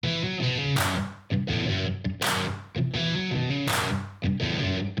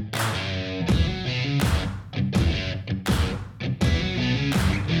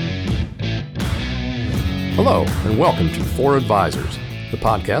Hello, and welcome to For Advisors, the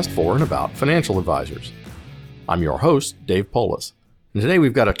podcast for and about financial advisors. I'm your host, Dave Polis, and today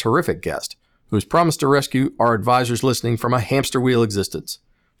we've got a terrific guest who has promised to rescue our advisors listening from a hamster wheel existence,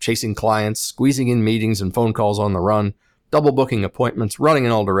 chasing clients, squeezing in meetings and phone calls on the run, double booking appointments, running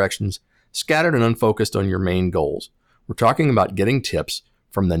in all directions, scattered and unfocused on your main goals. We're talking about getting tips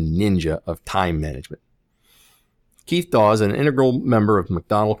from the ninja of time management. Keith Daw is an integral member of the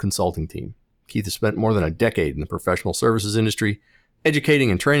McDonald Consulting Team. Keith has spent more than a decade in the professional services industry,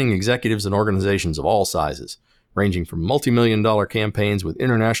 educating and training executives and organizations of all sizes, ranging from multi-million-dollar campaigns with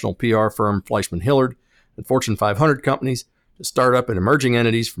international PR firm Fleishman Hillard and Fortune 500 companies to startup and emerging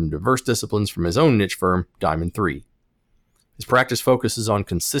entities from diverse disciplines from his own niche firm, Diamond 3. His practice focuses on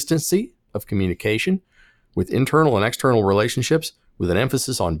consistency of communication with internal and external relationships with an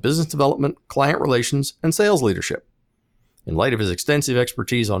emphasis on business development, client relations, and sales leadership. In light of his extensive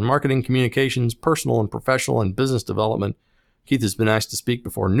expertise on marketing, communications, personal and professional and business development, Keith has been asked to speak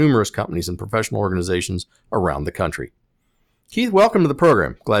before numerous companies and professional organizations around the country. Keith, welcome to the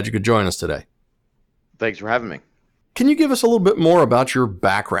program. Glad you could join us today. Thanks for having me. Can you give us a little bit more about your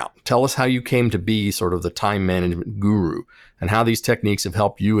background? Tell us how you came to be sort of the time management guru and how these techniques have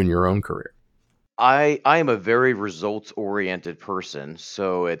helped you in your own career. I am a very results-oriented person,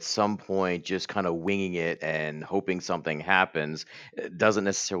 so at some point, just kind of winging it and hoping something happens doesn't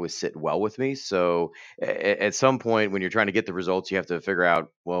necessarily sit well with me. So at some point, when you're trying to get the results, you have to figure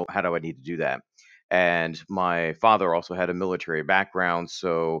out, well, how do I need to do that? And my father also had a military background,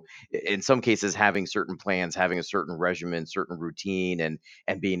 so in some cases, having certain plans, having a certain regimen, certain routine,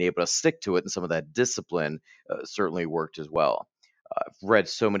 and being able to stick to it, and some of that discipline certainly worked as well. I've read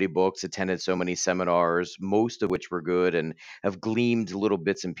so many books, attended so many seminars, most of which were good, and have gleaned little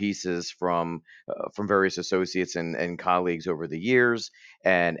bits and pieces from various associates and colleagues over the years.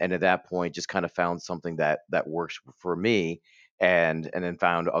 And at that point, just kind of found something that works for me, and then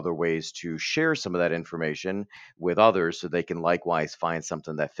found other ways to share some of that information with others, so they can likewise find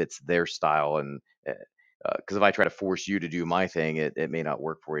something that fits their style. And because if I try to force you to do my thing, it may not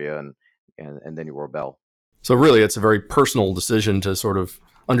work for you, and then you rebel. So really, it's a very personal decision to sort of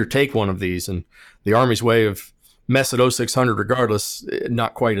undertake one of these. And the Army's way of mess at 0600 regardless,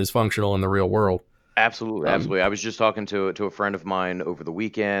 not quite as functional in the real world. Absolutely, Um, absolutely. I was just talking to a friend of mine over the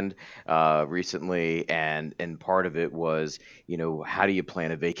weekend, recently, and part of it was, how do you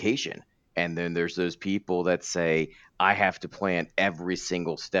plan a vacation? And then there's those people that say, I have to plan every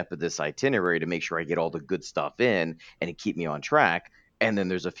single step of this itinerary to make sure I get all the good stuff in and to keep me on track. And then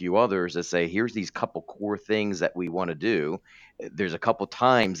there's a few others that say, here's these couple core things that we want to do. There's a couple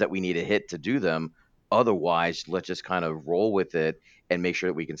times that we need to hit to do them. Otherwise, let's just kind of roll with it and make sure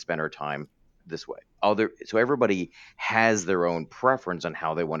that we can spend our time this way. So everybody has their own preference on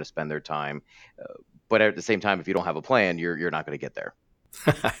how they want to spend their time, but at the same time, if you don't have a plan, you're not going to get there.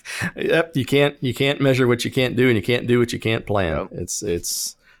 Yep, you can't measure what you can't do, and you can't do what you can't plan. Yep.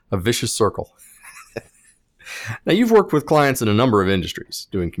 It's a vicious circle. Now, you've worked with clients in a number of industries,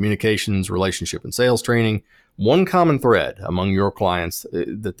 doing communications, relationship, and sales training. One common thread among your clients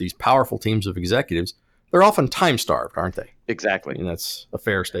that these powerful teams of executives, they're often time starved, aren't they? Exactly. And that's a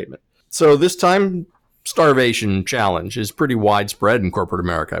fair statement. So this time starvation challenge is pretty widespread in corporate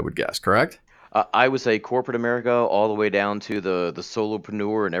America, I would guess, correct? I would say corporate America, all the way down to the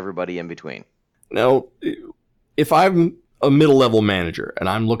solopreneur and everybody in between. Now, if I'm a middle level manager and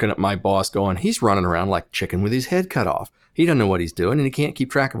I'm looking at my boss going, he's running around like chicken with his head cut off. He doesn't know what he's doing and he can't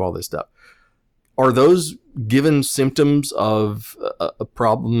keep track of all this stuff. Are those given symptoms of a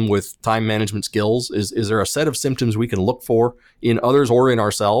problem with time management skills? Is there a set of symptoms we can look for in others or in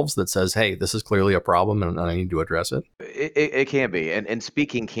ourselves that says, hey, this is clearly a problem and I need to address it? It can be. And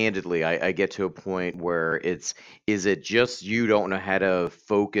speaking candidly, I get to a point where is it just you don't know how to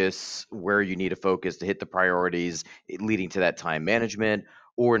focus where you need to focus to hit the priorities, leading to that time management?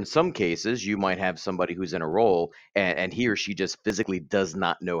 Or in some cases, you might have somebody who's in a role, and he or she just physically does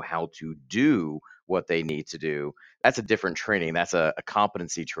not know how to do what they need to do. That's a different training. That's a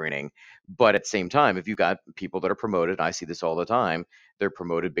competency training. But at the same time, if you've got people that are promoted, I see this all the time, they're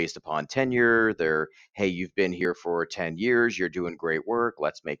promoted based upon tenure. Hey, you've been here for 10 years, you're doing great work,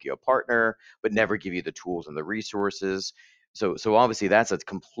 let's make you a partner, but never give you the tools and the resources. So obviously that's a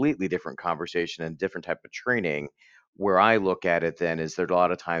completely different conversation and different type of training. Where I look at it then is that a lot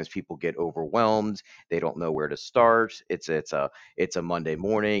of times people get overwhelmed, they don't know where to start. It's a Monday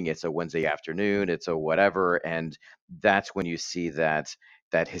morning, it's a Wednesday afternoon, it's a whatever, and that's when you see that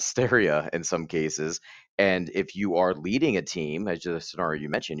hysteria in some cases. And if you are leading a team, as the scenario you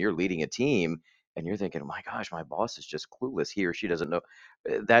mentioned, you're leading a team, and you're thinking, my gosh, my boss is just clueless. He or she doesn't know.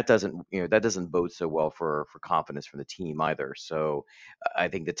 That doesn't, that doesn't bode so well for confidence from the team either. So I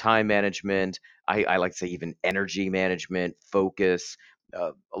think the time management, I like to say even energy management, focus.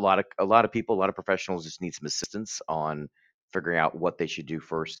 A lot of people, a lot of professionals just need some assistance on figuring out what they should do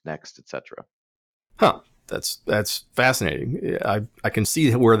first, next, etc. Huh. That's fascinating. I can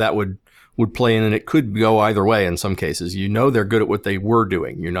see where that would play in, and it could go either way in some cases. They're good at what they were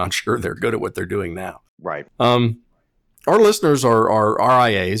doing. You're not sure they're good at what they're doing now. Right. Um, our listeners are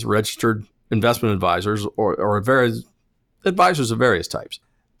RIAs, registered investment advisors, or various advisors of various types.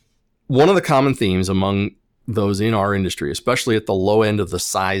 One of the common themes among those in our industry, especially at the low end of the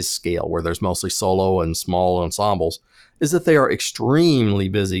size scale where there's mostly solo and small ensembles, is that they are extremely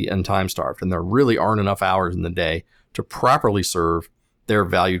busy and time starved, and there really aren't enough hours in the day to properly serve their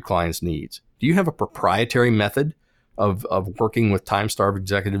valued clients' needs. Do you have a proprietary method of working with time starved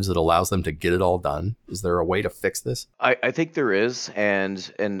executives that allows them to get it all done? Is there a way to fix this? I think there is,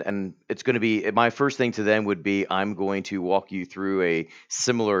 and it's going to be my first thing to them would be I'm going to walk you through a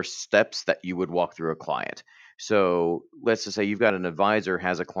similar steps that you would walk through a client. So let's just say you've got an advisor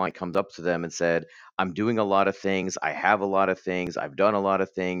has a client comes up to them and said, I'm doing a lot of things, I have a lot of things, I've done a lot of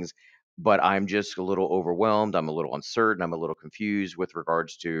things, but I'm just a little overwhelmed, I'm a little uncertain, I'm a little confused with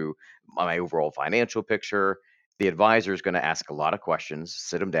regards to my overall financial picture. The advisor is going to ask a lot of questions,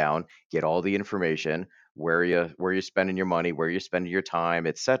 sit them down, get all the information, where you spending your money, where you're spending your time,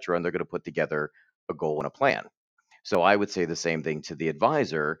 et cetera, and they're going to put together a goal and a plan. So I would say the same thing to the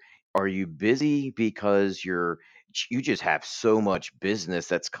advisor. Are you busy because you just have so much business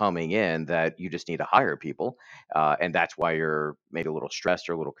that's coming in that you just need to hire people, and that's why you're maybe a little stressed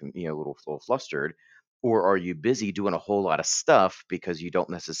or a little a little flustered, or are you busy doing a whole lot of stuff because you don't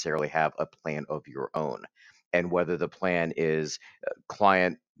necessarily have a plan of your own? And whether the plan is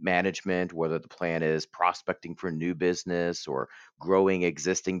client management, whether the plan is prospecting for new business or growing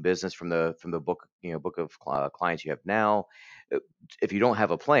existing business from the book of clients you have now. uh, If you don't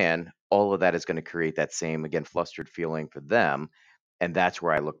have a plan, all of that is going to create that same again flustered feeling for them, and that's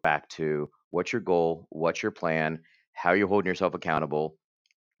where I look back to what's your goal, what's your plan, how you're holding yourself accountable,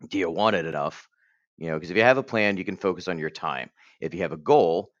 do you want it enough? Because if you have a plan, you can focus on your time. If you have a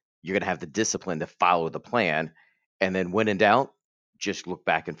goal, you're going to have the discipline to follow the plan. And then when in doubt, just look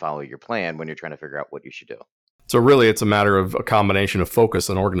back and follow your plan when you're trying to figure out what you should do. So really, it's a matter of a combination of focus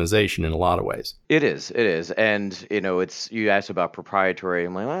and organization in a lot of ways. It is, and it's you asked about proprietary.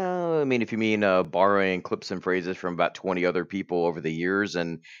 I'm like, well, I mean, if you mean borrowing clips and phrases from about 20 other people over the years,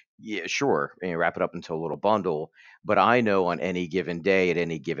 and yeah, sure, wrap it up into a little bundle. But I know on any given day, at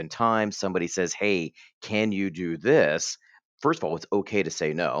any given time, somebody says, "Hey, can you do this?" First of all, it's okay to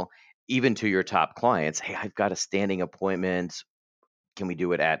say no, even to your top clients. Hey, I've got a standing appointment, can we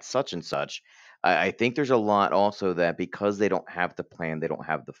do it at such and such? I think there's a lot also that because they don't have the plan, they don't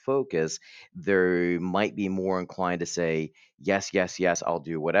have the focus, they might be more inclined to say, yes, yes, yes, I'll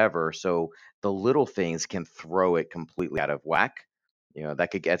do whatever. So the little things can throw it completely out of whack.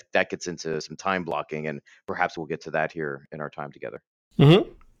 That gets into some time blocking, and perhaps we'll get to that here in our time together. Mm-hmm.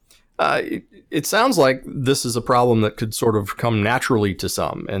 It sounds like this is a problem that could sort of come naturally to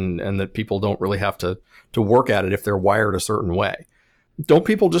some, and that people don't really have to work at it if they're wired a certain way. Don't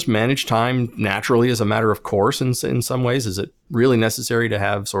people just manage time naturally as a matter of course in some ways? Is it really necessary to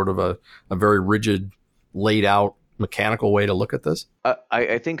have sort of a very rigid, laid out mechanical way to look at this?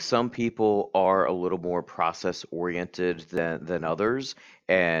 I think some people are a little more process oriented than others,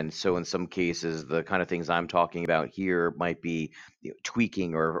 and so in some cases, the kind of things I'm talking about here might be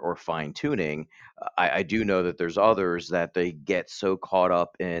tweaking or fine tuning. I do know that there's others that they get so caught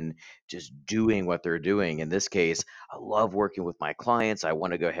up in just doing what they're doing. In this case, I love working with my clients. I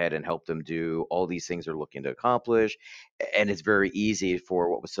want to go ahead and help them do all these things they're looking to accomplish, and it's very easy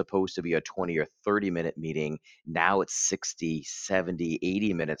for what was supposed to be a 20 or 30-minute meeting, now it's 60, 70,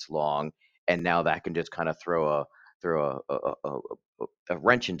 80 minutes long, and now that can just kind of throw a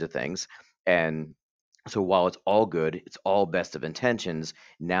wrench into things. And so while it's all good, it's all best of intentions.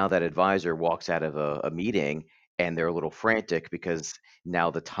 Now that advisor walks out of a meeting and they're a little frantic because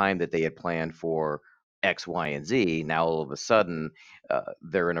now the time that they had planned for X, Y, and Z, now all of a sudden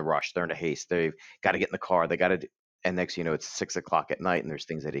they're in a rush, they're in a haste, they've got to get in the car, they got to, and next you know it's 6 o'clock at night and there's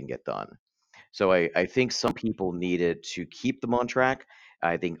things they didn't get done. So I think some people need it to keep them on track.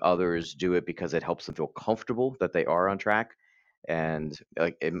 I think others do it because it helps them feel comfortable that they are on track. And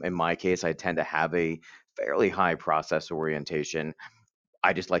like in my case, I tend to have a fairly high process orientation.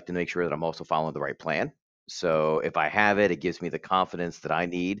 I just like to make sure that I'm also following the right plan. So if I have it, it gives me the confidence that I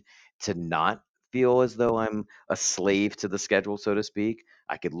need to not feel as though I'm a slave to the schedule, so to speak.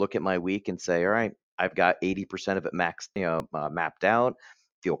 I could look at my week and say, all right, I've got 80% of it mapped out.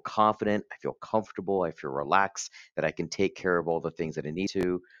 Feel confident. I feel comfortable. I feel relaxed that I can take care of all the things that I need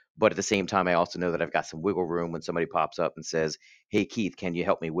to. But at the same time, I also know that I've got some wiggle room when somebody pops up and says, "Hey, Keith, can you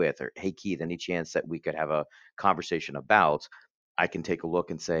help me with?" Or, "Hey, Keith, any chance that we could have a conversation about?" I can take a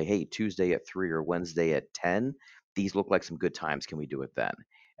look and say, "Hey, Tuesday at 3 or Wednesday at 10, these look like some good times. Can we do it then?"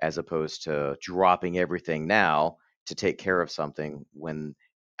 As opposed to dropping everything now to take care of something when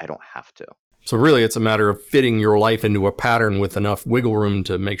I don't have to. So really, it's a matter of fitting your life into a pattern with enough wiggle room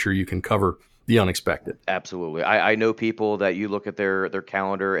to make sure you can cover the unexpected. Absolutely. I know people that you look at their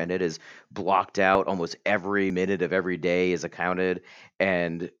calendar and it is blocked out. Almost every minute of every day is accounted.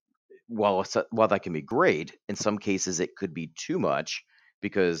 And while that can be great, in some cases it could be too much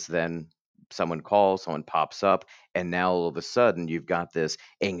because then someone calls, someone pops up, and now all of a sudden you've got this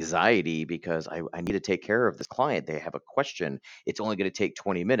anxiety because I need to take care of this client. They have a question. It's only going to take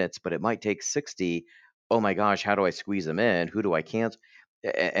 20 minutes, but it might take 60. Oh my gosh, how do I squeeze them in? Who do I cancel?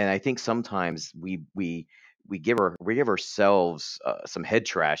 And I think sometimes we give ourselves some head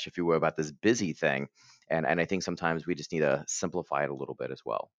trash, if you will, about this busy thing. And I think sometimes we just need to simplify it a little bit as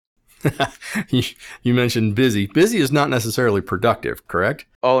well. you, you mentioned busy. Busy is not necessarily productive, correct?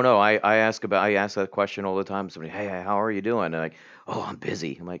 Oh, no, I ask that question all the time. Somebody, "Hey, how are you doing?" And like, "Oh, I'm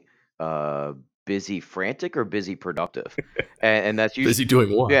busy." I'm like, "Uh, busy frantic or busy productive?" And that's usually Busy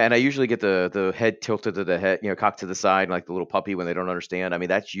doing what? yeah, and I usually get the head tilted to the head, cocked to the side, like the little puppy when they don't understand. I mean,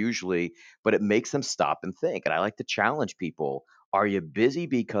 that's usually, but it makes them stop and think. And I like to challenge people. Are you busy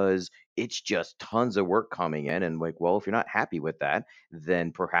because it's just tons of work coming in? And like, well, if you're not happy with that,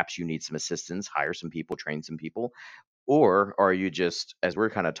 then perhaps you need some assistance, hire some people, train some people. Or are you just, as we're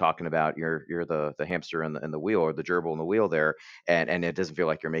kind of talking about, you're the hamster in the wheel, or the gerbil in the wheel there, and it doesn't feel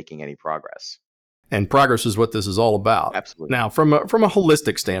like you're making any progress. And progress is what this is all about. Absolutely. Now, from a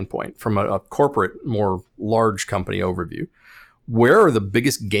holistic standpoint, from a corporate, more large company overview, where are the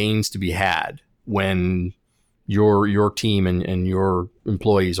biggest gains to be had when your team and your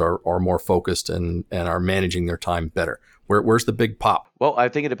employees are more focused and are managing their time better? Where's the big pop? Well, I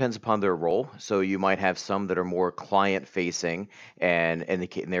think it depends upon their role. So you might have some that are more client facing, and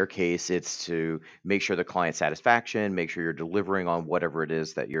in their case, it's to make sure the client satisfaction, make sure you're delivering on whatever it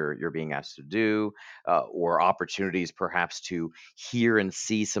is that you're being asked to do, or opportunities perhaps to hear and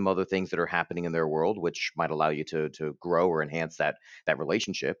see some other things that are happening in their world, which might allow you to grow or enhance that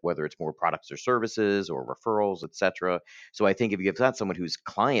relationship, whether it's more products or services or referrals, etc. So I think if you've got someone who's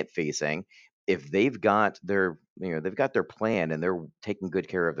client facing, if they've got their plan and they're taking good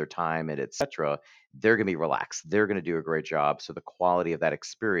care of their time and etc., they're going to be relaxed, they're going to do a great job, so the quality of that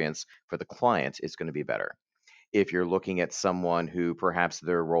experience for the client is going to be better. If you're looking at someone who perhaps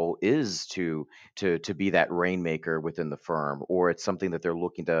their role is to be that rainmaker within the firm, or it's something that they're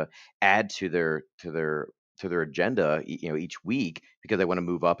looking to add to their agenda, each week because they want to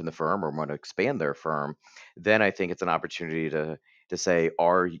move up in the firm or want to expand their firm, then I think it's an opportunity to say,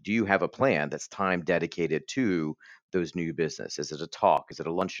 do you have a plan that's time dedicated to those new business? Is it a talk? Is it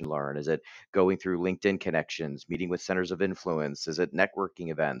a lunch and learn? Is it going through LinkedIn connections, meeting with centers of influence? Is it networking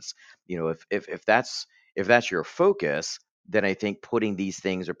events? If that's your focus, then I think putting these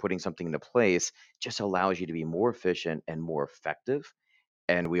things or putting something into place just allows you to be more efficient and more effective.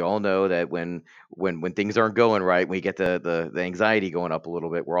 And we all know that when things aren't going right, we get the anxiety going up a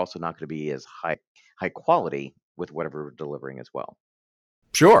little bit. We're also not going to be as high quality with whatever we're delivering as well.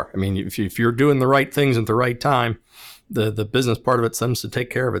 Sure. I mean, if you're doing the right things at the right time, the business part of it tends to take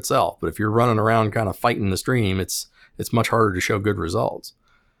care of itself. But if you're running around kind of fighting the stream, it's much harder to show good results.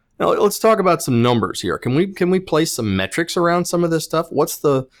 Now let's talk about some numbers here. Can we place some metrics around some of this stuff? What's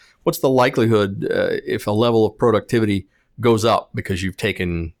the likelihood if a level of productivity goes up because you've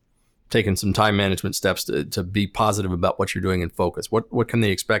taken some time management steps to be positive about what you're doing and focus? What can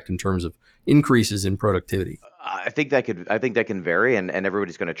they expect in terms of increases in productivity? I think that can vary, and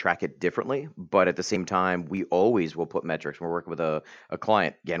everybody's going to track it differently. But at the same time, we always will put metrics when we're working with a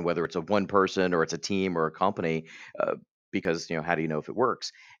client, again, whether it's a one person or it's a team or a company, uh, because how do you know if it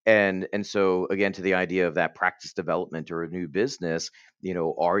works? And so again, to the idea of that practice development or a new business, do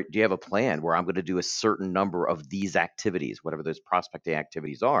you have a plan where I'm going to do a certain number of these activities, whatever those prospecting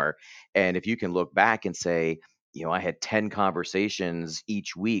activities are? And if you can look back and say, I had 10 conversations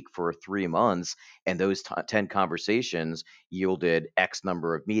each week for 3 months, and those 10 conversations yielded X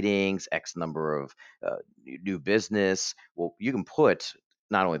number of meetings, X number of new business. Well, you can put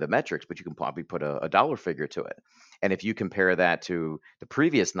not only the metrics, but you can probably put a dollar figure to it. And if you compare that to the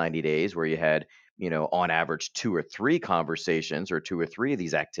previous 90 days where you had on average 2 or 3 conversations or 2 or 3 of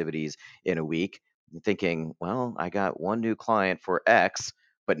these activities in a week, thinking, well, I got one new client for X,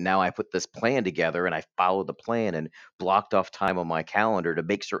 but now I put this plan together and I followed the plan and blocked off time on my calendar to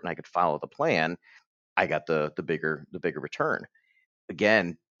make certain I could follow the plan. I got the bigger return.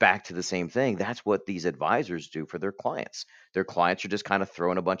 Again, back to the same thing. That's what these advisors do for their clients. Their clients are just kind of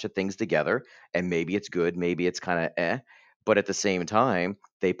throwing a bunch of things together, and maybe it's good, maybe it's kind of but at the same time,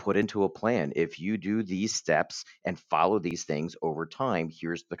 they put into a plan. If you do these steps and follow these things over time,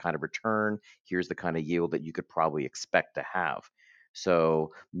 here's the kind of return, here's the kind of yield that you could probably expect to have.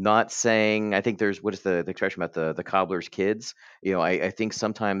 So, not saying, I think there's, what is the expression about the cobbler's kids? I think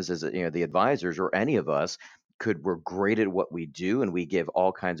sometimes, as the advisors or any of us, we're great at what we do and we give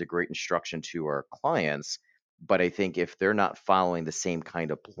all kinds of great instruction to our clients. But I think if they're not following the same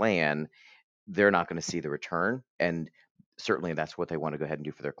kind of plan, they're not going to see the return. And certainly that's what they want to go ahead and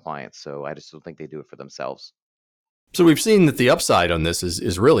do for their clients. So I just don't think they do it for themselves. So we've seen that the upside on this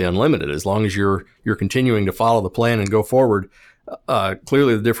is really unlimited as long as you're continuing to follow the plan and go forward.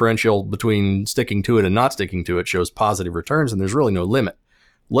 Clearly, the differential between sticking to it and not sticking to it shows positive returns, and there's really no limit.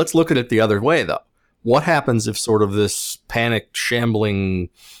 Let's look at it the other way, though. What happens if sort of this panicked, shambling,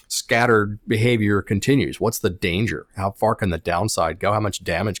 scattered behavior continues? What's the danger? How far can the downside go? How much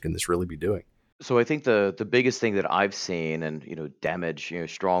damage can this really be doing? So I think the biggest thing that I've seen, and damage,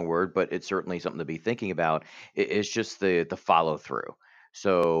 strong word, but it's certainly something to be thinking about, is just the follow through.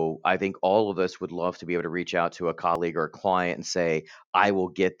 So I think all of us would love to be able to reach out to a colleague or a client and say, I will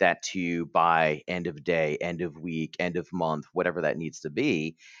get that to you by end of day, end of week, end of month, whatever that needs to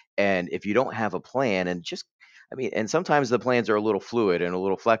be. And if you don't have a plan, and just, I mean, and sometimes the plans are a little fluid and a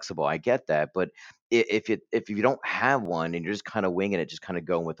little flexible. I get that, but if you don't have one and you're just kind of winging it, just kind of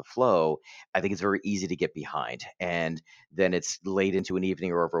going with the flow, I think it's very easy to get behind. And then it's late into an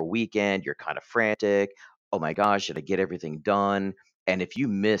evening or over a weekend, you're kind of frantic. Oh my gosh, should I get everything done? And if you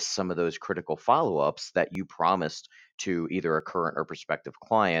miss some of those critical follow ups that you promised to either a current or prospective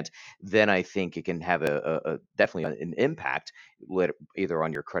client, then I think it can have definitely an impact, either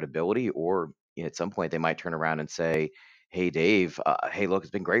on your credibility, or at some point they might turn around and say, hey, Dave, hey, look,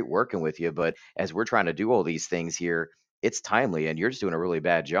 it's been great working with you, but as we're trying to do all these things here, it's timely and you're just doing a really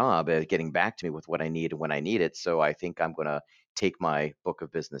bad job at getting back to me with what I need and when I need it. So I think I'm going to take my book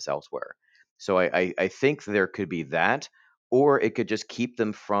of business elsewhere. So I think there could be that, or it could just keep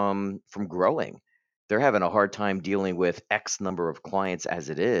them from growing. They're having a hard time dealing with X number of clients as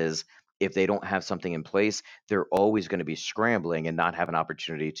it is. If they don't have something in place, they're always going to be scrambling and not have an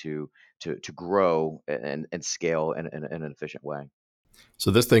opportunity to grow and scale in an efficient way. So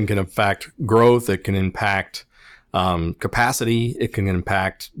this thing can impact growth. It can impact capacity. It can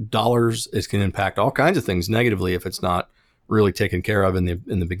impact dollars. It can impact all kinds of things negatively if it's not really taken care of in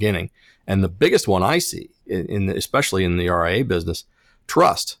the beginning. And the biggest one I see, especially in the RIA business,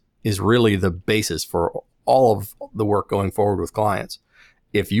 trust is really the basis for all of the work going forward with clients.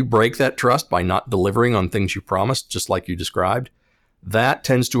 If you break that trust by not delivering on things you promised, just like you described, that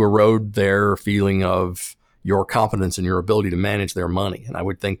tends to erode their feeling of your competence and your ability to manage their money. And I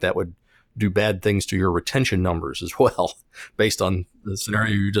would think that would do bad things to your retention numbers as well, based on the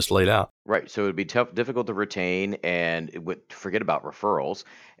scenario you just laid out. Right. So it'd be difficult to retain, and it would forget about referrals.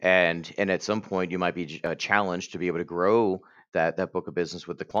 And at some point, you might be challenged to be able to grow that book of business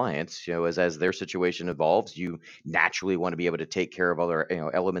with the clients. As their situation evolves, you naturally want to be able to take care of other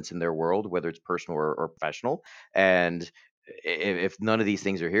elements in their world, whether it's personal or professional. And if none of these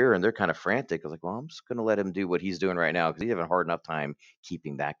things are here and they're kind of frantic, I was like, well, I'm just going to let him do what he's doing right now because he's having a hard enough time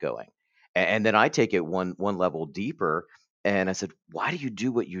keeping that going. And then I take it one level deeper, and I said, why do you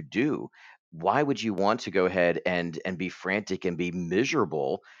do what you do? Why would you want to go ahead and be frantic and be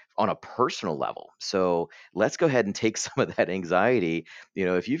miserable on a personal level? So let's go ahead and take some of that anxiety.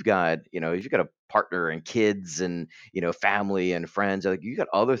 If you've got a partner and kids and family and friends, like, you got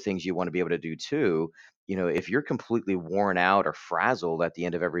other things you want to be able to do too. If you're completely worn out or frazzled at the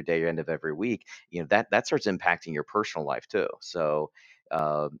end of every day or end of every week, that starts impacting your personal life too. So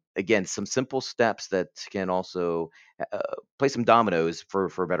again, some simple steps that can also uh, play some dominoes for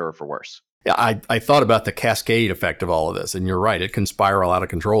better or for worse. Yeah, I thought about the cascade effect of all of this, and you're right. It can spiral out of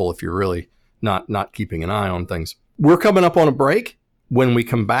control if you're really not keeping an eye on things. We're coming up on a break. When we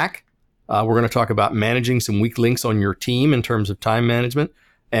come back, we're going to talk about managing some weak links on your team in terms of time management.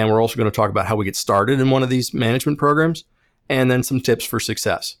 And we're also going to talk about how we get started in one of these management programs, and then some tips for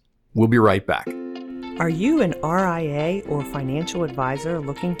success. We'll be right back. Are you an RIA or financial advisor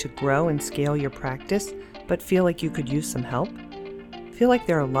looking to grow and scale your practice, but feel like you could use some help? Feel like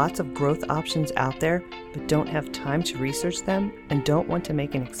there are lots of growth options out there, but don't have time to research them and don't want to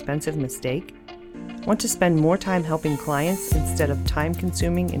make an expensive mistake? Want to spend more time helping clients instead of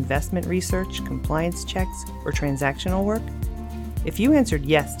time-consuming investment research, compliance checks, or transactional work? If you answered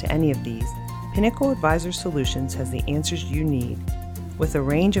yes to any of these, Pinnacle Advisor Solutions has the answers you need. With a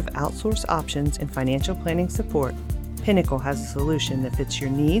range of outsourced options and financial planning support, Pinnacle has a solution that fits your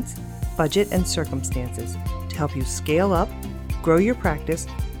needs, budget, and circumstances to help you scale up, grow your practice,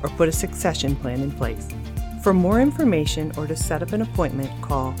 or put a succession plan in place. For more information or to set up an appointment,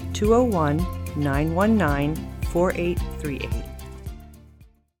 call 201-919-4838.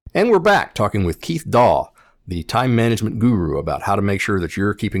 And we're back talking with Keith Daw, the time management guru, about how to make sure that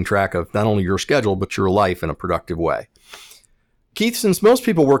you're keeping track of not only your schedule, but your life in a productive way. Keith, since most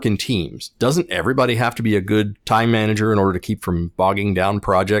people work in teams, doesn't everybody have to be a good time manager in order to keep from bogging down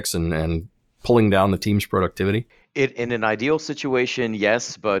projects and pulling down the team's productivity? In an ideal situation,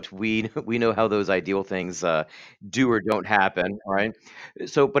 yes, but we we know how those ideal things do or don't happen, right?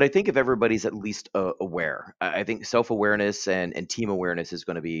 So, but I think if everybody's at least aware, I think self-awareness and team awareness is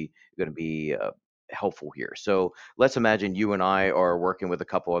going to be helpful here. So let's imagine you and I are working with a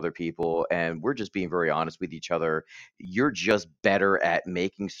couple other people, and we're just being very honest with each other. You're just better at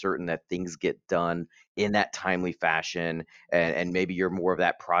making certain that things get done in that timely fashion, and maybe you're more of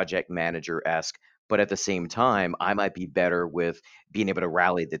that project manager esque, but at the same time, I might be better with being able to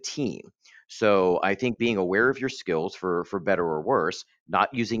rally the team. So I think being aware of your skills for better or worse,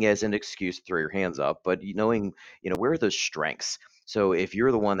 not using it as an excuse to throw your hands up, but knowing, where are those strengths. So if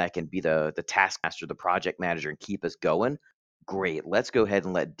you're the one that can be the taskmaster, the project manager, and keep us going, great. Let's go ahead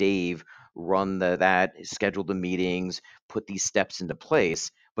and let Dave run that, schedule the meetings, put these steps into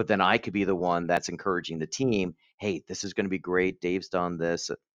place. But then I could be the one that's encouraging the team. Hey, this is going to be great. Dave's done this.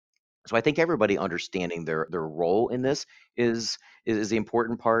 So I think everybody understanding their role in this is the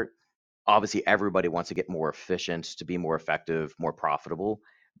important part. Obviously, everybody wants to get more efficient, to be more effective, more profitable,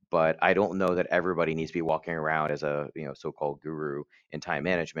 but I don't know that everybody needs to be walking around as a so-called guru in time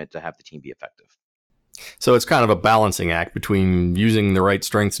management to have the team be effective. So it's kind of a balancing act between using the right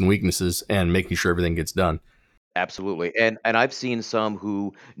strengths and weaknesses and making sure everything gets done. Absolutely. And I've seen some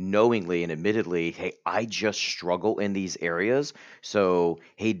who knowingly and admittedly, hey, I just struggle in these areas. So,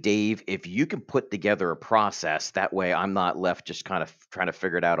 hey, Dave, if you can put together a process, that way I'm not left just kind of trying to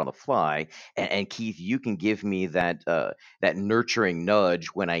figure it out on the fly. And Keith, you can give me that nurturing nudge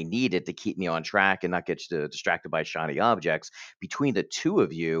when I need it to keep me on track and not get distracted by shiny objects. Between the two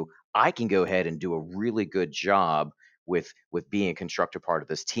of you, I can go ahead and do a really good job with being a constructive part of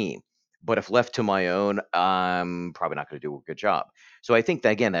this team. But if left to my own, I'm probably not going to do a good job. So I think that,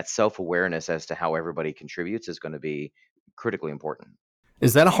 again, that self awareness as to how everybody contributes is going to be critically important.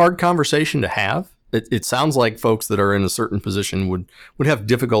 Is that a hard conversation to have? It sounds like folks that are in a certain position would have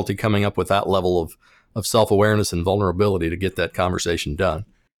difficulty coming up with that level of self-awareness and vulnerability to get that conversation done.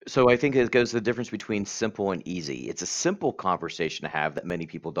 So I think it goes to the difference between simple and easy. It's a simple conversation to have that many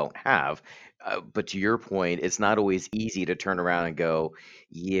people don't have. But to your point, it's not always easy to turn around and go,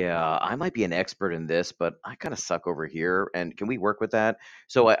 yeah, I might be an expert in this, but I kind of suck over here. And can we work with that?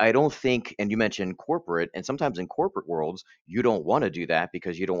 So I don't think, and you mentioned corporate, and sometimes in corporate worlds, you don't want to do that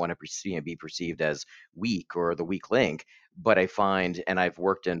because you don't want to be perceived as weak or the weak link. But I find, and I've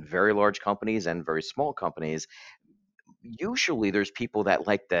worked in very large companies and very small companies, usually there's people that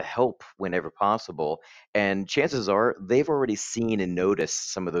like to help whenever possible, and chances are they've already seen and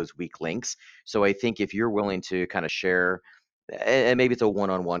noticed some of those weak links. So I think if you're willing to kind of share, and maybe it's a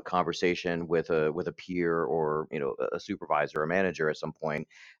one-on-one conversation with a peer or a supervisor or a manager at some point,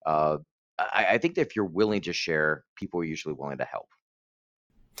 I think that if you're willing to share, people are usually willing to help.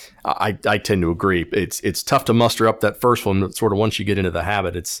 I tend to agree. It's tough to muster up that first one, but sort of once you get into the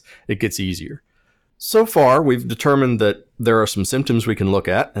habit, it gets easier. So far, we've determined that there are some symptoms we can look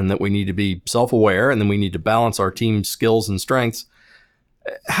at and that we need to be self-aware, and then we need to balance our team's skills and strengths.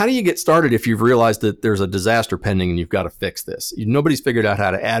 How do you get started if you've realized that there's a disaster pending and you've got to fix this? Nobody's figured out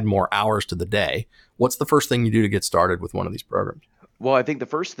how to add more hours to the day. What's the first thing you do to get started with one of these programs? Well, I think the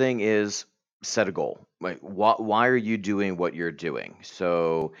first thing is set a goal. Like, why are you doing what you're doing?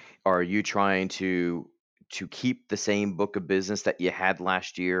 So, are you trying to keep the same book of business that you had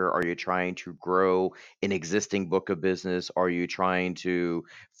last year? Are you trying to grow an existing book of business? Are you trying to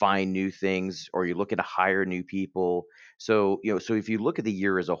find new things? Are you looking to hire new people? So, so if you look at the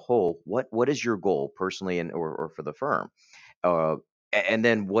year as a whole, what is your goal personally and or for the firm? uh, and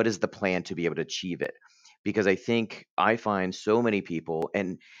then what is the plan to be able to achieve it? Because I think I find so many people,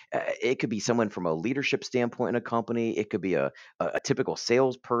 and it could be someone from a leadership standpoint in a company, it could be a typical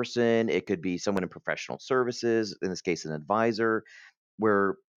salesperson, it could be someone in professional services, in this case, an advisor,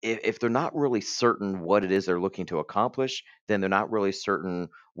 where if they're not really certain what it is they're looking to accomplish, then they're not really certain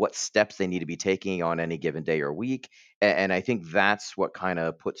what steps they need to be taking on any given day or week. And I think that's what kind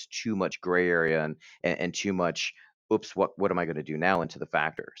of puts too much gray area and too much, oops, what am I going to do now into the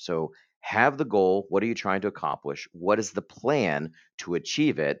factor. So have the goal. What are you trying to accomplish? What is the plan to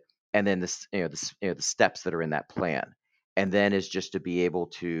achieve it? And then the steps that are in that plan. And then is just to be able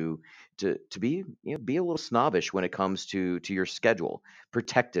to be be a little snobbish when it comes to your schedule.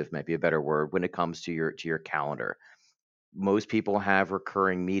 Protective might be a better word when it comes to your calendar. Most people have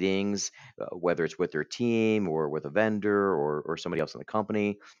recurring meetings, whether it's with their team or with a vendor or somebody else in the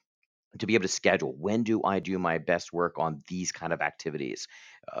company, to be able to schedule when do I do my best work on these kind of activities.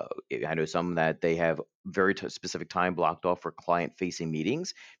 Uh, I know some that they have very specific time blocked off for client facing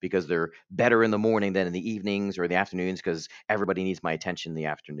meetings because they're better in the morning than in the evenings or the afternoons because everybody needs my attention in the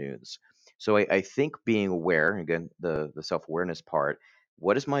afternoons. So I think being aware, again, the self awareness part,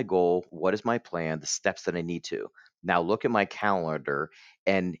 what is my goal? What is my plan? The steps that I need to. Now look at my calendar,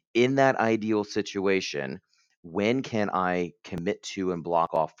 and in that ideal situation, when can I commit to and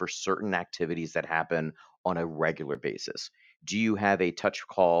block off for certain activities that happen on a regular basis? Do you have a touch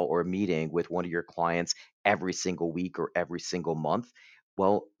call or meeting with one of your clients every single week or every single month?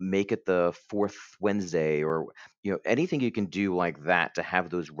 Well, make it the fourth Wednesday, or anything you can do like that to have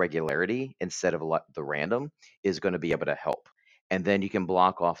those regularity instead of the random is going to be able to help. And then you can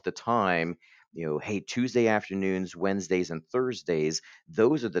block off the time. Hey, Tuesday afternoons, Wednesdays, and Thursdays,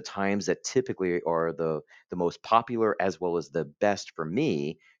 those are the times that typically are the most popular as well as the best for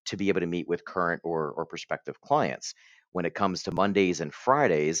me to be able to meet with current or prospective clients. When it comes to Mondays and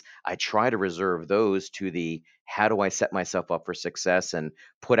Fridays, I try to reserve those to the how do I set myself up for success and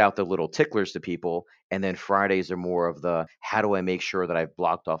put out the little ticklers to people. And then Fridays are more of the how do I make sure that I've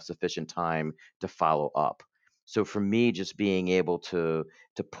blocked off sufficient time to follow up. So for me, just being able to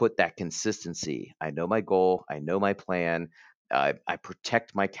put that consistency, I know my goal, I know my plan, I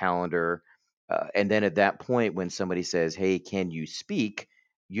protect my calendar, and then at that point, when somebody says, "Hey, can you speak?"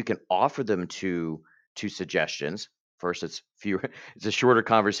 You can offer them two suggestions. First, it's fewer, it's a shorter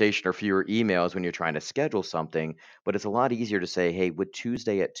conversation or fewer emails when you're trying to schedule something, but it's a lot easier to say, "Hey, would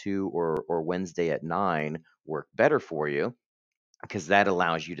Tuesday at 2 or Wednesday at 9 work better for you?" Because that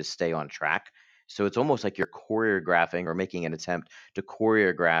allows you to stay on track. So it's almost like you're choreographing or making an attempt to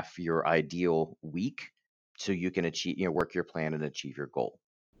choreograph your ideal week so you can achieve, work your plan and achieve your goal.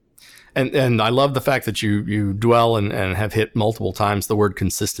 And I love the fact that you dwell and have hit multiple times the word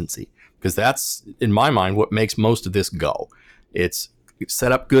consistency, because that's, in my mind, what makes most of this go. It's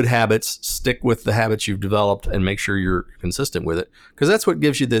set up good habits, stick with the habits you've developed, and make sure you're consistent with it, because that's what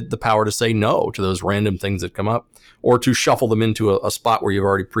gives you the power to say no to those random things that come up, or to shuffle them into a spot where you've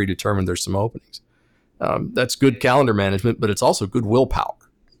already predetermined there's some openings. That's good calendar management, but it's also good willpower.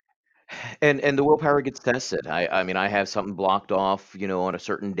 And the willpower gets tested. I mean, I have something blocked off, on a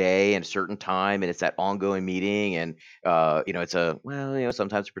certain day and a certain time, and it's that ongoing meeting, and it's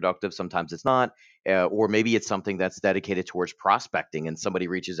sometimes productive, sometimes it's not, or maybe it's something that's dedicated towards prospecting, and somebody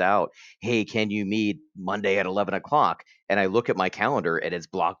reaches out, hey, can you meet Monday at 11 o'clock? And I look at my calendar and it's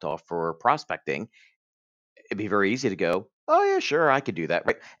blocked off for prospecting. It'd be very easy to go, "Oh, yeah, sure, I could do that,"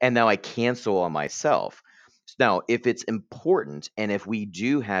 right? And now I cancel on myself. Now, if it's important and if we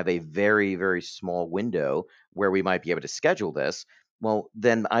do have a very, very small window where we might be able to schedule this, well,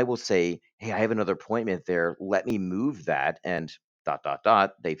 then I will say, "Hey, I have another appointment there. Let me move that," and dot, dot,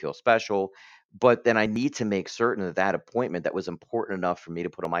 dot, they feel special. But then I need to make certain that that appointment that was important enough for me to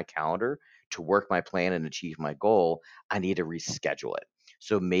put on my calendar to work my plan and achieve my goal, I need to reschedule it.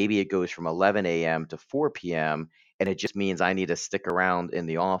 So maybe it goes from 11 a.m. to 4 p.m. And it just means I need to stick around in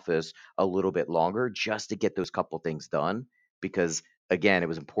the office a little bit longer just to get those couple things done. Because again, it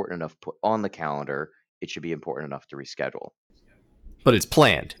was important enough put on the calendar. It should be important enough to reschedule. But it's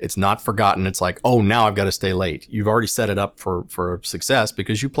planned. It's not forgotten. It's like, oh, now I've got to stay late. You've already set it up for success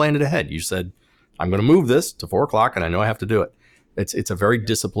because you planned it ahead. You said, I'm going to move this to 4 o'clock, and I know I have to do it. It's a very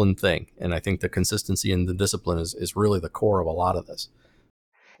disciplined thing, and I think the consistency and the discipline is really the core of a lot of this.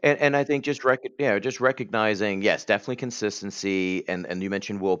 And I think just recognizing, yes, definitely consistency, and you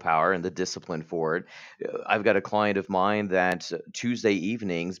mentioned willpower and the discipline for it. I've got a client of mine that Tuesday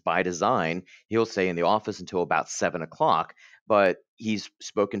evenings, by design, he'll stay in the office until about 7 o'clock. But he's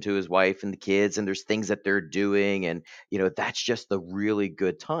spoken to his wife and the kids, and there's things that they're doing, and that's just the really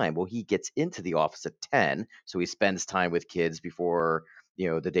good time. Well, he gets into the office at 10, so he spends time with kids before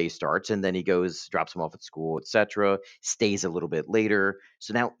the day starts, and then he goes, drops them off at school, etc., stays a little bit later.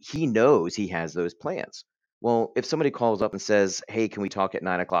 So now he knows he has those plans. Well, if somebody calls up and says, "Hey, can we talk at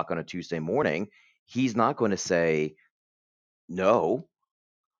 9 o'clock on a Tuesday morning?" He's not going to say no.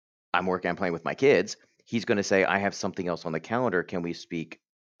 I'm playing with my kids. He's going to say, I have something else on the calendar. Can we speak?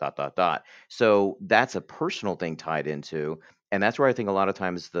 Dot, dot, dot. So that's a personal thing tied into. And that's where I think a lot of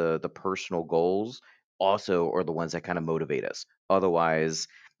times the personal goals also are the ones that kind of motivate us. Otherwise,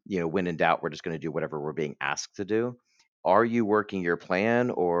 when in doubt, we're just going to do whatever we're being asked to do. Are you working your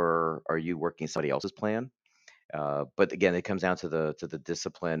plan or are you working somebody else's plan? But again, it comes down to the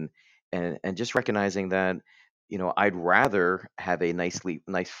discipline and just recognizing that I'd rather have a nice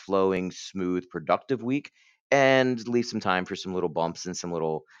flowing, smooth, productive week and leave some time for some little bumps and some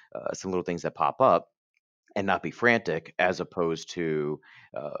little things that pop up and not be frantic as opposed to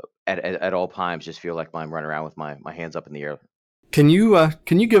uh, at all times just feel like I'm running around with my hands up in the air. Can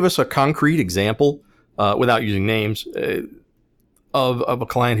you give us a concrete example, without using names, of a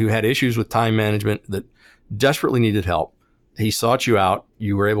client who had issues with time management that desperately needed help? He sought you out.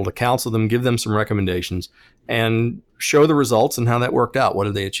 You were able to counsel them, give them some recommendations, and show the results and how that worked out. What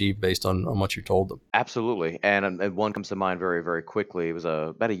did they achieve based on what you told them? Absolutely, and one comes to mind very, very quickly. It was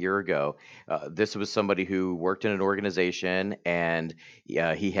about a year ago. This was somebody who worked in an organization, and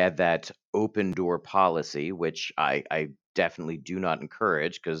he had that open door policy, which I definitely do not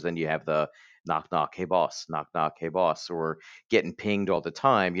encourage, because then you have the knock knock, hey boss, knock knock, hey boss, or getting pinged all the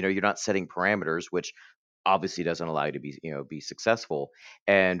time. You're not setting parameters, which obviously doesn't allow you to be successful.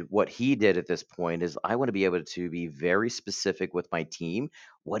 And what he did at this point is, I want to be able to be very specific with my team.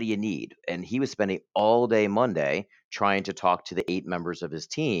 What do you need? And he was spending all day Monday trying to talk to the 8 members of his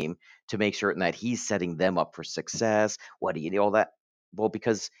team to make certain that he's setting them up for success. What do you need? All that. Well,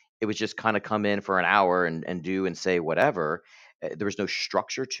 because it was just kind of come in for an hour and do and say whatever. There was no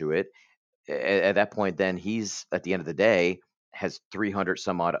structure to it. At that point, then he's at the end of the day has 300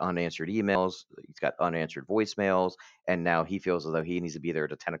 some odd unanswered emails. He's got unanswered voicemails, and now he feels as though he needs to be there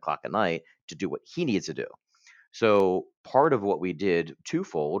at 10 o'clock at night to do what he needs to do. So part of what we did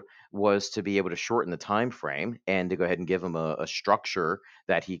twofold was to be able to shorten the time frame and to go ahead and give him a structure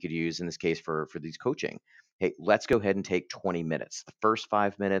that he could use in this case for these coaching. Hey, let's go ahead and take 20 minutes. The first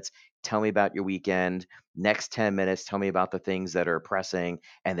 5 minutes, tell me about your weekend. Next 10 minutes, tell me about the things that are pressing.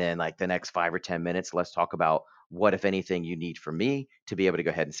 And then, like, the next 5 or 10 minutes, let's talk about what, if anything, you need from me to be able to go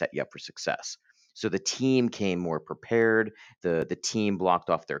ahead and set you up for success. So the team came more prepared. The team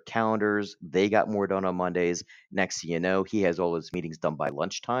blocked off their calendars. They got more done on Mondays. Next thing you know, he has all his meetings done by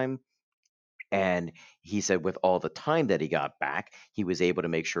lunchtime. And he said with all the time that he got back, he was able to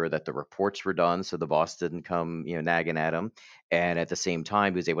make sure that the reports were done so the boss didn't come, nagging at him. And at the same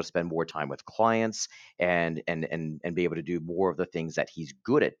time, he was able to spend more time with clients and be able to do more of the things that he's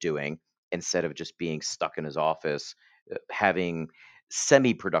good at doing instead of just being stuck in his office, having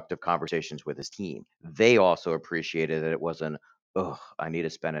semi-productive conversations with his team. They also appreciated that it wasn't, oh, I need to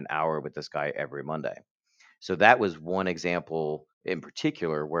spend an hour with this guy every Monday. So that was one example in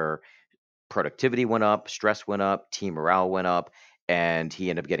particular where productivity went up, stress went up, team morale went up, and he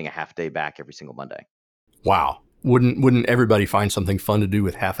ended up getting a half day back every single Monday. Wow. Wouldn't everybody find something fun to do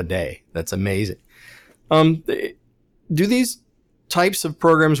with half a day? That's amazing. Do these types of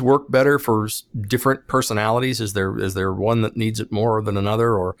programs work better for different personalities? Is there one that needs it more than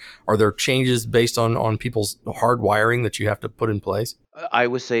another, or are there changes based on people's hardwiring that you have to put in place? I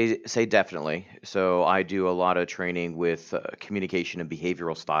would say definitely. So I do a lot of training with communication and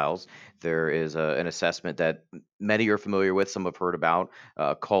behavioral styles. There is an assessment that many are familiar with, some have heard about,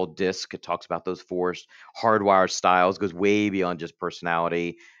 called DISC. It talks about those four hardwired styles, goes way beyond just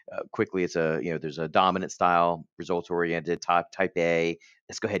personality. Quickly, it's there's a dominant style, results oriented, type A.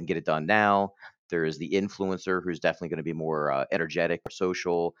 Let's go ahead and get it done now. There is the influencer, who's definitely going to be more energetic or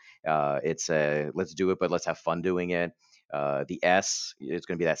social. It's let's do it, but let's have fun doing it. The S is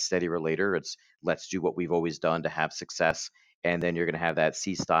going to be that steady relator. It's let's do what we've always done to have success. And then you're going to have that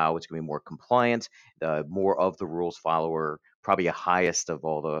C style, which is going to be more compliant, more of the rules follower, probably a highest of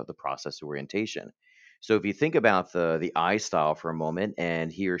all the process orientation. So if you think about the I style for a moment,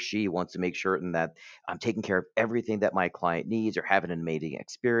 and he or she wants to make certain that I'm taking care of everything that my client needs, or having an amazing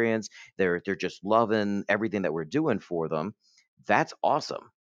experience, they're just loving everything that we're doing for them. That's awesome.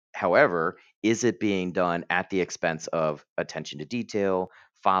 However, is it being done at the expense of attention to detail,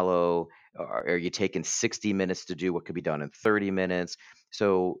 follow, or are you taking 60 minutes to do what could be done in 30 minutes?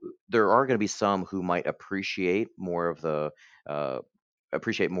 So there are going to be some who might uh,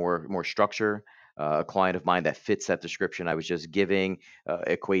 appreciate more structure. A client of mine that fits that description I was just giving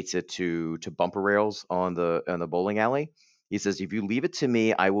equates it to bumper rails on the bowling alley. He says, if you leave it to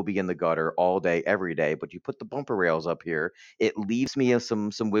me, I will be in the gutter all day, every day. But you put the bumper rails up here, it leaves me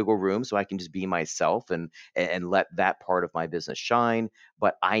some wiggle room so I can just be myself and let that part of my business shine.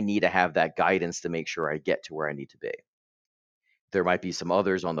 But I need to have that guidance to make sure I get to where I need to be. There might be some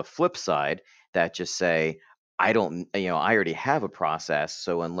others on the flip side that just say, I don't, I already have a process.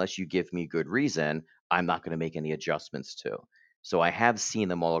 So unless you give me good reason, I'm not going to make any adjustments to. So I have seen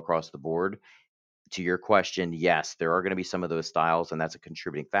them all across the board. To your question, yes, there are going to be some of those styles, and that's a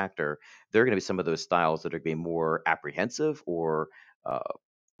contributing factor. There are going to be some of those styles that are going to be more apprehensive uh,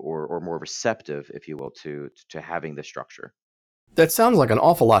 or more receptive, if you will, to having this structure. That sounds like an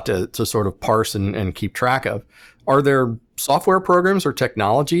awful lot to sort of parse and keep track of. Are there software programs or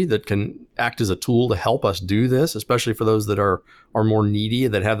technology that can act as a tool to help us do this, especially for those that are more needy,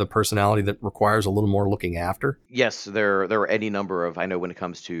 that have the personality that requires a little more looking after? Yes, there are any number of, I know when it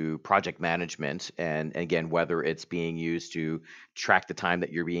comes to project management, and again, whether it's being used to track the time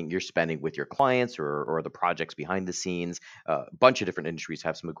that you're spending with your clients or the projects behind the scenes. A bunch of different industries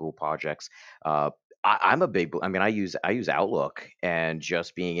have some cool projects. Uh, I'm a big, I mean, I use Outlook, and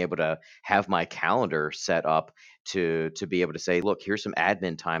just being able to have my calendar set up to be able to say, look, here's some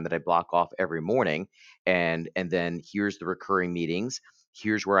admin time that I block off every morning, and then here's the recurring meetings.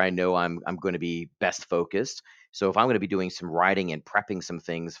 Here's where I know I'm going to be best focused. So if I'm going to be doing some writing and prepping some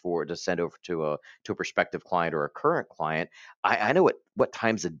things for to send over to a prospective client or a current client, I know what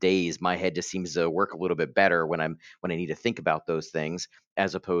times of days my head just seems to work a little bit better when I need to think about those things,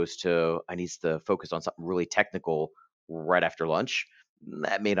 as opposed to I need to focus on something really technical right after lunch.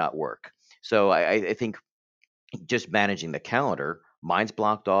 That may not work. So I think just managing the calendar, mine's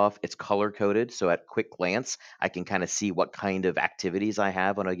blocked off, it's color coded. So at quick glance, I can kind of see what kind of activities I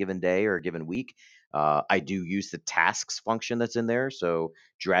have on a given day or a given week. I do use the tasks function that's in there. So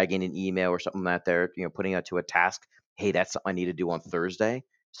dragging an email or something like that there, putting it to a task. Hey, that's something I need to do on Thursday.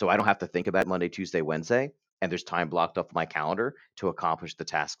 So I don't have to think about it Monday, Tuesday, Wednesday. And there's time blocked off my calendar to accomplish the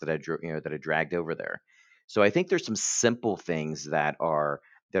task that I dragged over there. So I think there's some simple things that are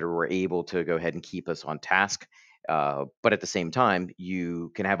able to go ahead and keep us on task, but at the same time,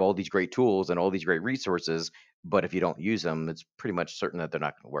 you can have all these great tools and all these great resources, but if you don't use them, it's pretty much certain that they're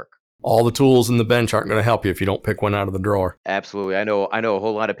not going to work. All the tools in the bench aren't going to help you if you don't pick one out of the drawer. Absolutely, I know a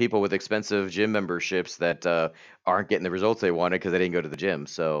whole lot of people with expensive gym memberships that aren't getting the results they wanted because they didn't go to the gym.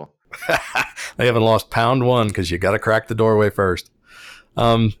 So They haven't lost pound one because you got to crack the doorway first.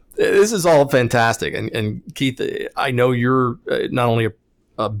 This is all fantastic. And Keith, I know you're not only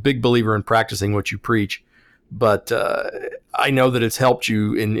a big believer in practicing what you preach, but I know that it's helped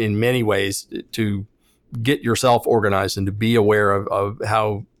you in many ways to get yourself organized and to be aware of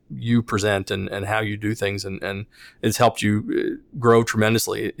how you present and how you do things. And it's helped you grow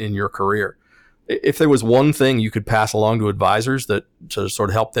tremendously in your career. If there was one thing you could pass along to advisors that to sort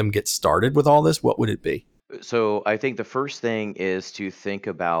of help them get started with all this, what would it be? So I think the first thing is to think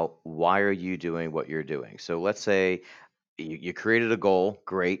about why are you doing what you're doing. So let's say you created a goal,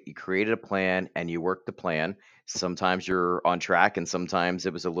 great. You created a plan and you worked the plan. Sometimes you're on track and sometimes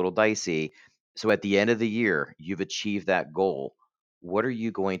it was a little dicey. So at the end of the year, you've achieved that goal. What are you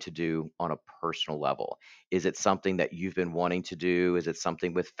going to do on a personal level? Is it something that you've been wanting to do? Is it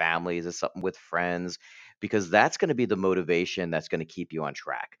something with family? Is it something with friends? Because that's going to be the motivation that's going to keep you on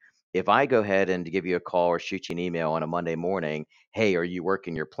track. If I go ahead and give you a call or shoot you an email on a Monday morning, hey, are you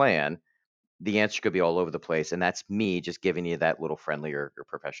working your plan? The answer could be all over the place. And that's me just giving you that little friendly or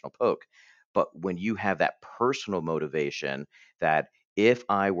professional poke. But when you have that personal motivation that if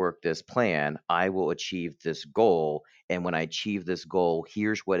I work this plan, I will achieve this goal. And when I achieve this goal,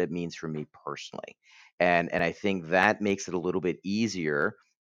 here's what it means for me personally. And I think that makes it a little bit easier.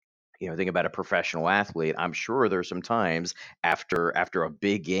 Think about a professional athlete. I'm sure there's some times after a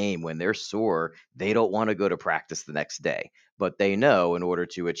big game when they're sore, they don't want to go to practice the next day, but they know in order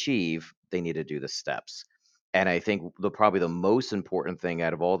to achieve, they need to do the steps. And I think probably the most important thing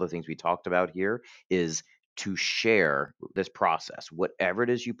out of all the things we talked about here is to share this process. Whatever it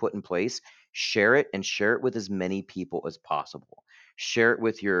is you put in place, share it and share it with as many people as possible. Share it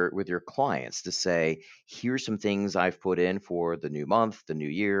with your clients to say, here's some things I've put in for the new month, the new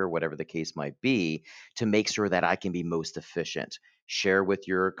year, whatever the case might be, to make sure that I can be most efficient. Share with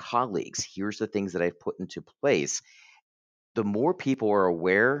your colleagues, here's the things that I've put into place. The more people are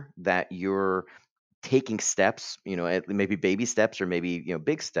aware that you're taking steps, maybe baby steps or maybe,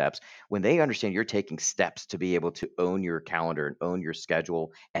 big steps, when they understand you're taking steps to be able to own your calendar and own your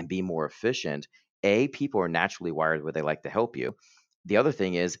schedule and be more efficient, people are naturally wired where they like to help you. The other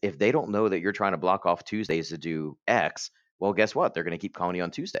thing is, if they don't know that you're trying to block off Tuesdays to do X, well, guess what? They're going to keep calling you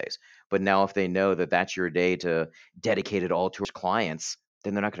on Tuesdays. But now, if they know that that's your day to dedicate it all to clients,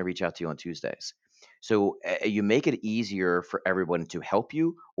 then they're not going to reach out to you on Tuesdays. So you make it easier for everyone to help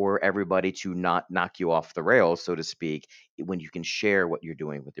you or everybody to not knock you off the rails, so to speak, when you can share what you're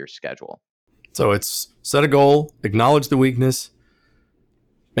doing with your schedule. So it's set a goal, acknowledge the weakness,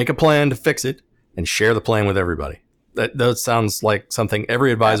 Make a plan to fix it and share the plan with everybody. That sounds like something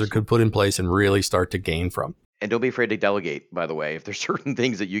every advisor could put in place and really start to gain from. And don't be afraid to delegate, by the way. If there's certain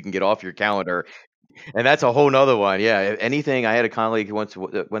things that you can get off your calendar, and that's a whole nother one. Yeah. Anything, I had a colleague who once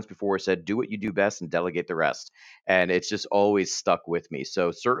before said, do what you do best and delegate the rest. And it's just always stuck with me. So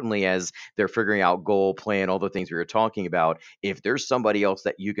certainly as they're figuring out goal, plan, all the things we were talking about, if there's somebody else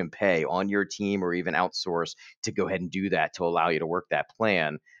that you can pay on your team or even outsource to go ahead and do that to allow you to work that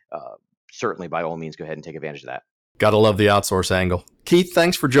plan, certainly by all means, go ahead and take advantage of that. Gotta love the outsource angle. Keith,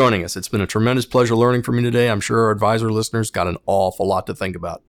 thanks for joining us. It's been a tremendous pleasure learning from you today. I'm sure our advisor listeners got an awful lot to think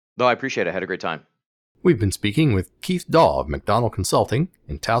about. No, I appreciate it. I had a great time. We've been speaking with Keith Daw of McDonald Consulting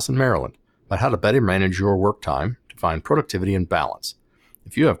in Towson, Maryland, about how to better manage your work time to find productivity and balance.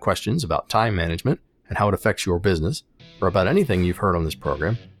 If you have questions about time management and how it affects your business, or about anything you've heard on this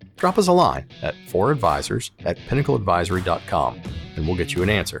program, drop us a line at 4advisors@pinnacleadvisory.com, and we'll get you an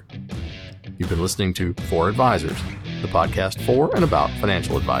answer. You've been listening to 4 Advisors, the podcast for and about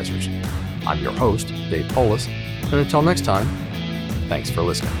financial advisors. I'm your host, Dave Polis, and until next time, thanks for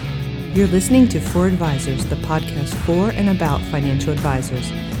listening. You're listening to 4 Advisors, the podcast for and about financial advisors.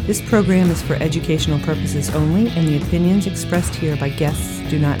 This program is for educational purposes only, and the opinions expressed here by guests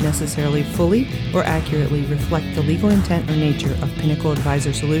do not necessarily fully or accurately reflect the legal intent or nature of Pinnacle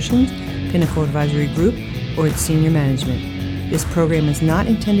Advisor Solutions, Pinnacle Advisory Group, or its senior management. This program is not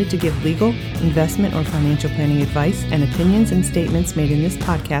intended to give legal, investment, or financial planning advice, and opinions and statements made in this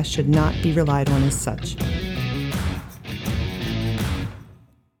podcast should not be relied on as such.